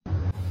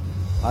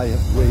I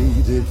have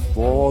waited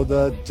for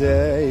the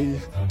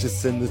day to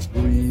send this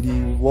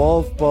greedy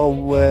wolf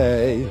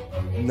away.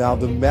 Now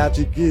the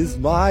magic is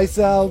my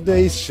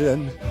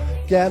salvation.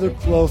 Gather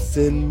close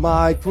in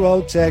my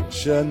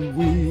protection.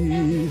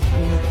 We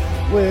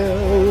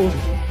will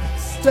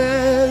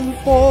stand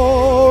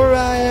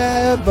forever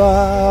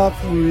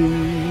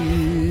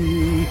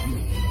free.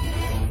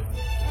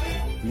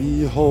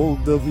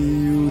 Behold the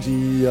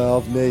beauty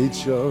of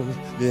nature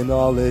in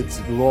all its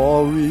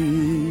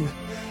glory.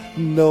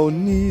 No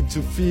need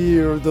to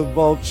fear the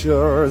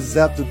vultures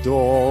at the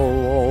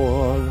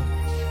door.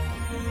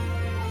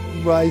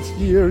 Right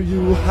here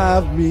you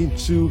have me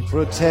to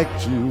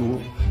protect you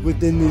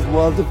within these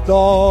worlds of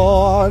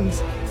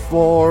thorns.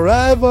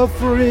 Forever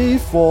free,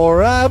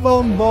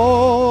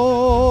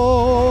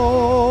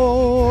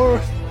 forevermore.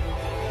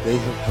 They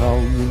have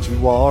come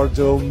into our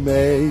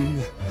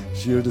domain,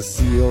 here to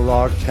seal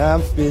our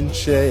camp in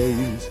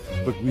chains.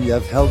 But we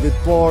have held it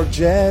for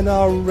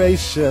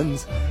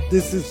generations.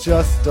 This is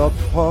just a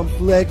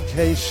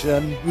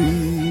complication.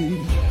 We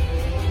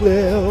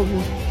will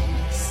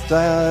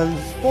stand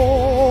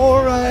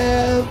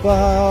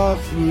forever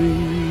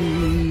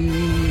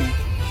free.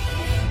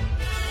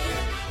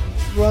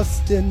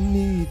 Trust in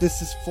me,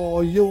 this is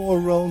for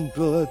your own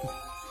good.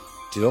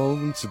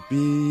 Don't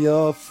be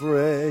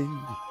afraid.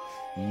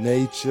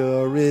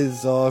 Nature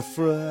is our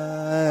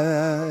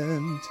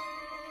friend.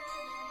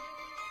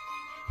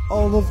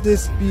 All of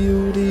this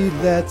beauty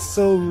that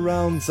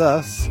surrounds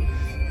us,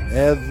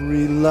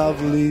 every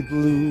lovely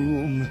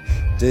bloom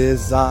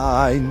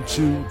designed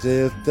to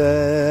defend.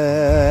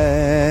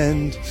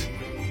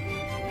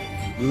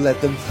 Let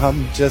them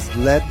come, just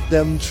let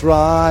them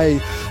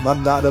try.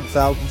 I'm not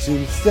about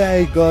to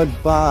say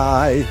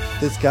goodbye.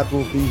 This cap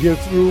will be here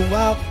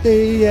throughout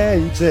the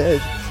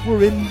ages. We're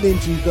written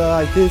into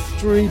the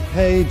history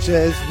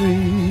pages.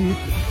 We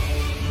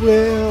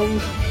will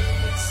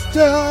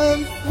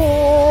stand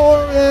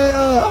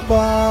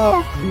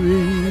forever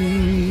free.